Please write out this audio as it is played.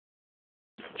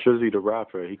Trizzy the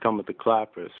rapper. He come with the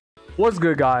clappers. What's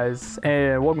good, guys,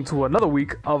 and welcome to another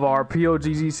week of our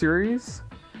POGG series.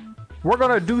 We're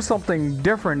gonna do something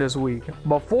different this week.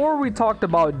 Before we talked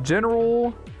about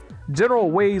general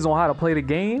ways on how to play the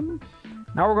game,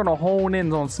 now we're gonna hone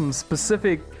in on some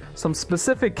specific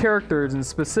characters and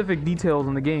specific details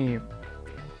in the game.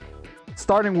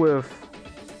 Starting with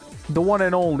the one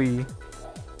and only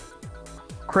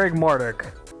Marduk.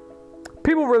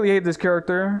 People really hate this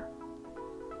character.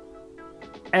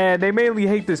 And they mainly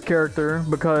hate this character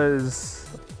because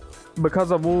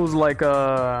of moves like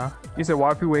you said,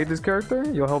 why people hate this character?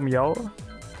 You'll help me out.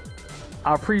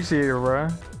 I appreciate it, bro.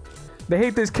 They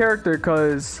hate this character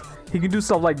because he can do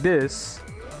stuff like this,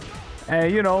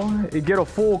 and you know, it get a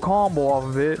full combo off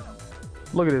of it.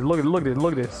 Look at it, look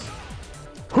at this.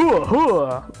 Hua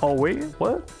hua. Oh wait,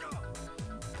 what?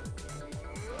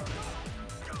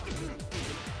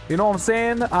 You know what I'm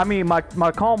saying? I mean, my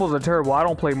combos are terrible. I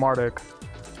don't play Marduk.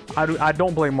 I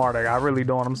don't play Marduk. I really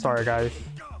don't. I'm sorry, guys.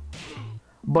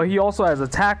 But he also has a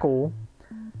tackle,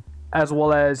 as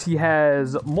well as he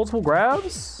has multiple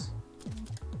grabs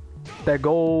that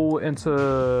go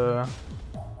into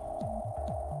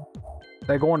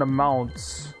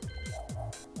mounts,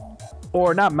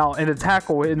 or not mount, in a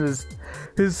tackle in his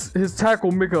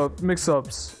tackle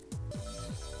mix-ups.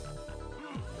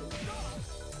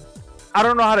 I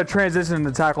don't know how to transition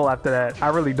into tackle after that. I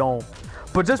really don't.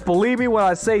 But just believe me when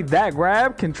I say that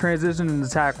grab can transition into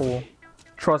tackle.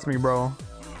 Trust me, bro.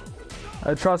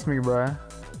 Trust me, bro.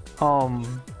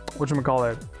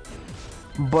 Whatchamacallit.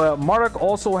 But Marduk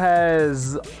also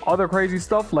has other crazy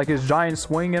stuff, like his giant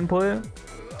swing input.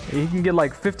 He can get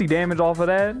like 50 damage off of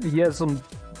that. He has some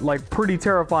like pretty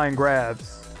terrifying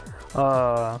grabs.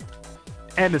 And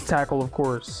his tackle, of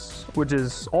course, which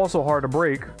is also hard to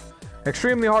break.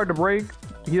 Extremely hard to break.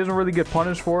 He doesn't really get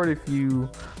punished for it if you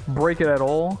break it at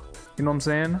all. You know what I'm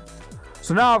saying?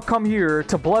 So now I've come here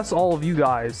to bless all of you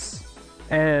guys.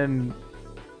 And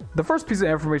the first piece of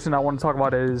information I want to talk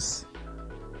about is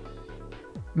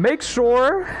make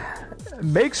sure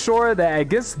that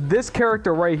against this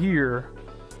character right here,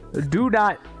 do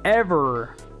not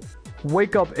ever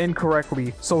wake up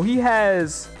incorrectly. So he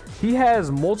has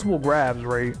multiple grabs,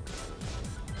 right?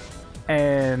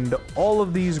 And all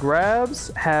of these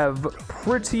grabs have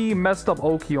pretty messed up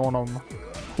Oki on them.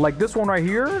 Like this one right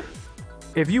here,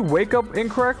 if you wake up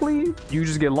incorrectly, you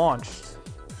just get launched.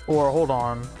 Or hold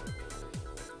on.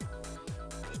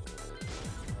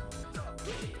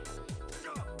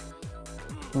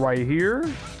 Right here.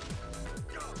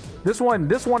 This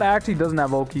one actually doesn't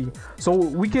have Oki. So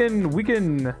we can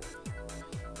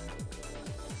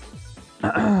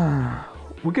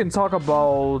talk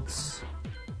about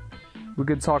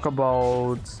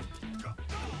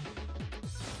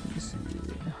let me see.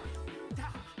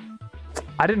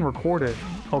 I didn't record it.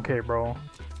 Okay, bro.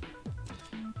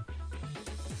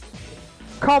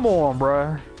 Come on,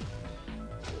 bruh.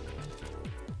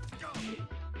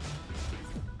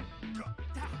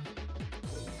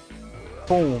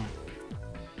 Boom.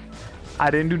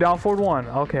 I didn't do down forward one.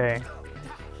 Okay.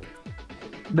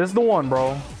 This is the one,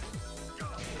 bro.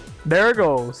 There it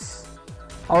goes.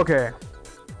 Okay.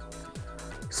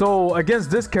 So against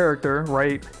this character,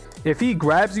 right? If he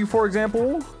grabs you, for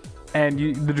example, and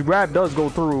the grab does go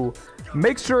through,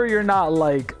 make sure you're not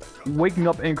like waking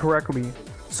up incorrectly.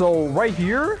 So right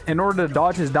here, in order to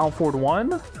dodge his down forward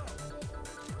one,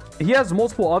 he has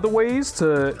multiple other ways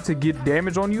to get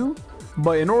damage on you.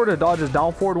 But in order to dodge his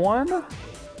down forward one,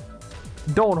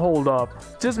 don't hold up.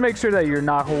 Just make sure that you're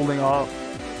not holding up.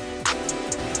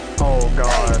 Oh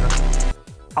god.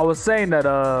 I was saying that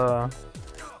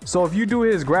so if you do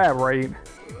his grab, right?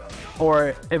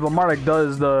 Or if a Marduk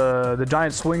does the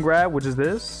giant swing grab, which is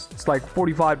this, it's like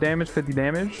 45 damage, 50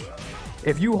 damage.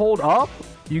 If you hold up,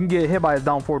 you can get hit by his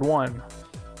down forward one.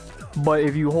 But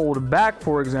if you hold back,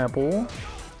 for example,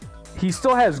 he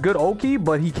still has good Oki,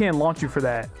 but he can't launch you for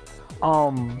that.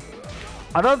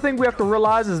 Another thing we have to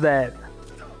realize is that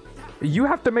you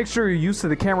have to make sure you're used to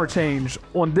the camera change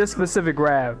on this specific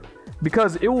grab,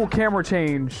 because it will camera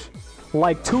change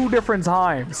like 2 different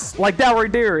times. Like that right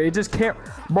there. It just can't.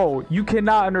 Bro, you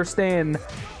cannot understand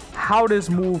how this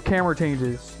move camera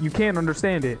changes. You can't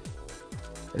understand it.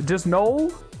 Just know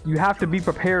you have to be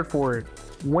prepared for it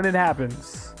when it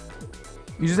happens.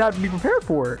 You just have to be prepared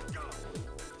for it.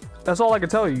 That's all I can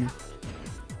tell you.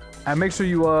 And make sure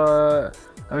you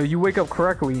wake up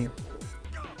correctly.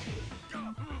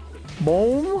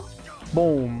 Boom.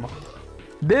 Boom.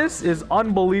 This is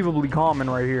unbelievably common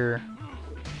right here.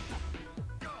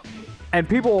 And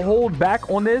people hold back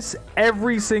on this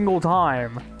every single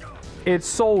time. It's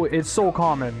so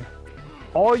common.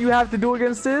 all you have to do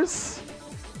against this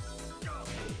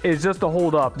is just to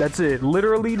hold up. That's it.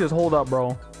 Literally just hold up,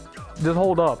 bro. Just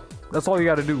hold up. That's all you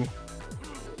gotta do.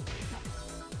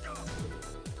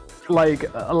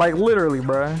 Like literally,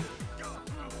 bruh.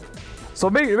 So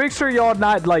make sure y'all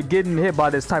not like getting hit by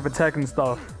this type of tech and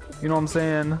stuff. You know what I'm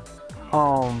saying?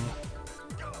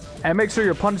 And make sure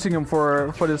you're punishing him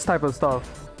for this type of stuff.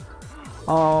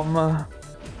 But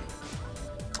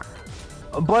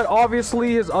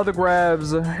obviously his other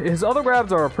grabs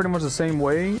are pretty much the same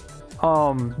way.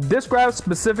 This grab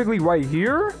specifically right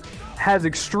here has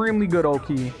extremely good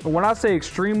Oki. When I say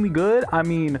extremely good, I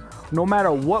mean no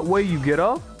matter what way you get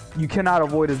up, you cannot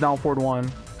avoid his down forward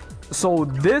one. So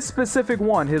this specific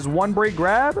one, his one break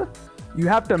grab, you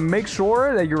have to make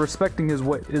sure that you're respecting his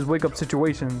wake up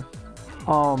situation.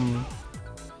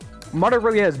 Marduk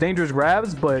really has dangerous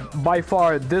grabs, but by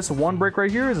far this one break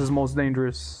right here is his most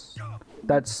dangerous.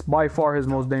 That's by far his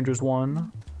most dangerous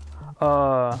one.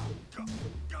 Also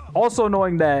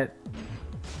knowing that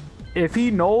if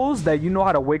he knows that you know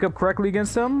how to wake up correctly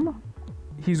against him,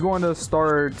 he's going to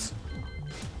start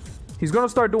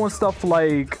doing stuff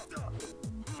like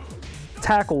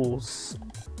tackles.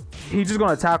 He's just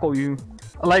gonna tackle you,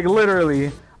 like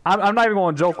literally. I'm not even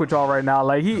gonna joke with y'all right now.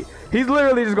 Like he's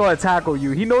literally just gonna tackle you.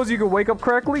 He knows you can wake up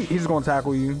correctly. He's just gonna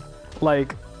tackle you.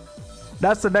 Like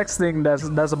that's the next thing that's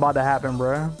about to happen,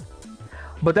 bruh.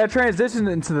 But that transitions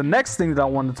into the next thing that I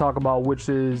wanted to talk about, which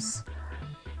is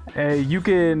you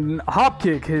can hop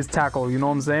kick his tackle. You know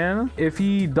what I'm saying? If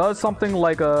he does something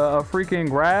like a freaking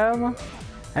grab,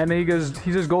 and then he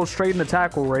just goes straight into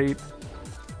tackle, right?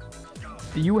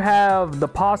 You have the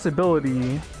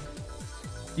possibility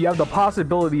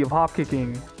of hop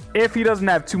kicking if he doesn't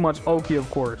have too much Oki, of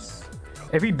course.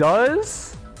 If he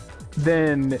does,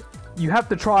 then you have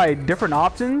to try different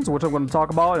options, which I'm going to talk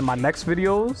about in my next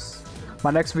videos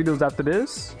after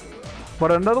this.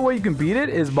 But another way you can beat it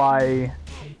is by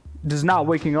just not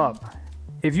waking up.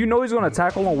 If you know he's going to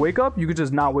tackle and wake up, you could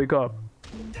just not wake up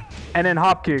and then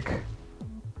hop kick.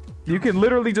 You can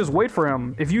literally just wait for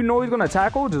him. If you know he's going to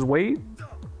tackle, just wait.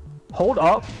 Hold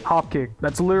up, hop kick.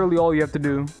 That's literally all you have to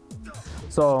do.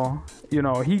 So, you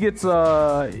know, he gets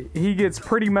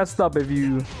pretty messed up if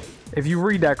you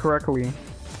read that correctly.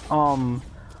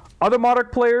 Other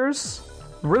Marduk players,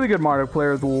 really good Marduk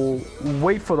players, will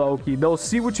wait for the Oki. They'll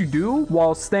see what you do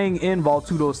while staying in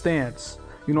Valtudo's stance.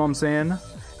 You know what I'm saying?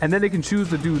 And then they can choose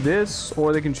to do this,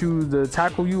 or they can choose to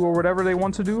tackle you, or whatever they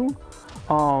want to do.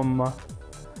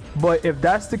 But if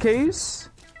that's the case,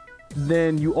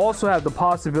 then you also have the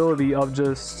possibility of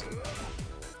just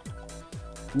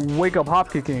wake up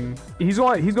hop kicking. He's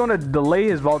going to delay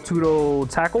his Valtudo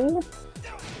tackle,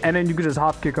 and then you can just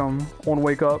hop kick him on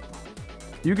wake up.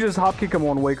 You can just hop kick him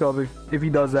on wake up if he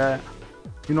does that.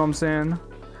 You know what I'm saying?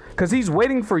 Because he's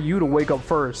waiting for you to wake up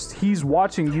first. He's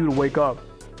watching you to wake up.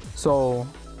 So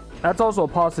that's also a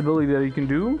possibility that you can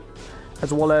do,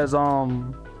 as well as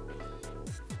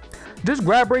just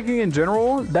grab breaking in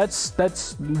general.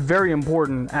 That's very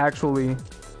important, actually.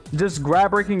 Just grab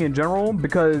breaking in general,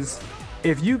 because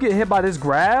if you get hit by this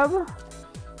grab,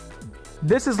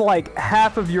 this is like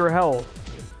half of your health.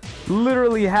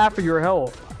 Literally half of your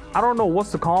health. I don't know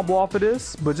what's the combo off of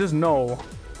this, but just know,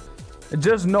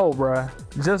 bruh.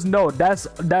 Just know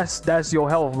that's your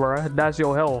health, bruh. That's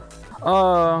your health.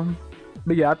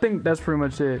 But yeah, I think that's pretty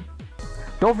much it.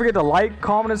 Don't forget to like,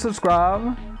 comment, and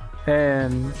subscribe,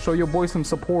 and show your boy some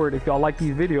support if y'all like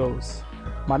these videos.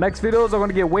 My next videos are going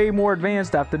to get way more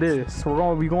advanced after this. We're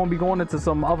going to be going into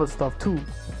some other stuff too.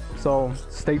 So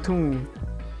stay tuned.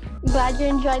 Glad you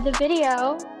enjoyed the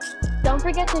video. Don't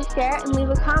forget to share and leave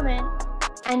a comment.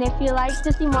 And if you like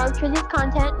to see more of Trizzy's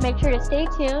content, make sure to stay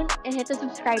tuned and hit the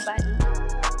subscribe button.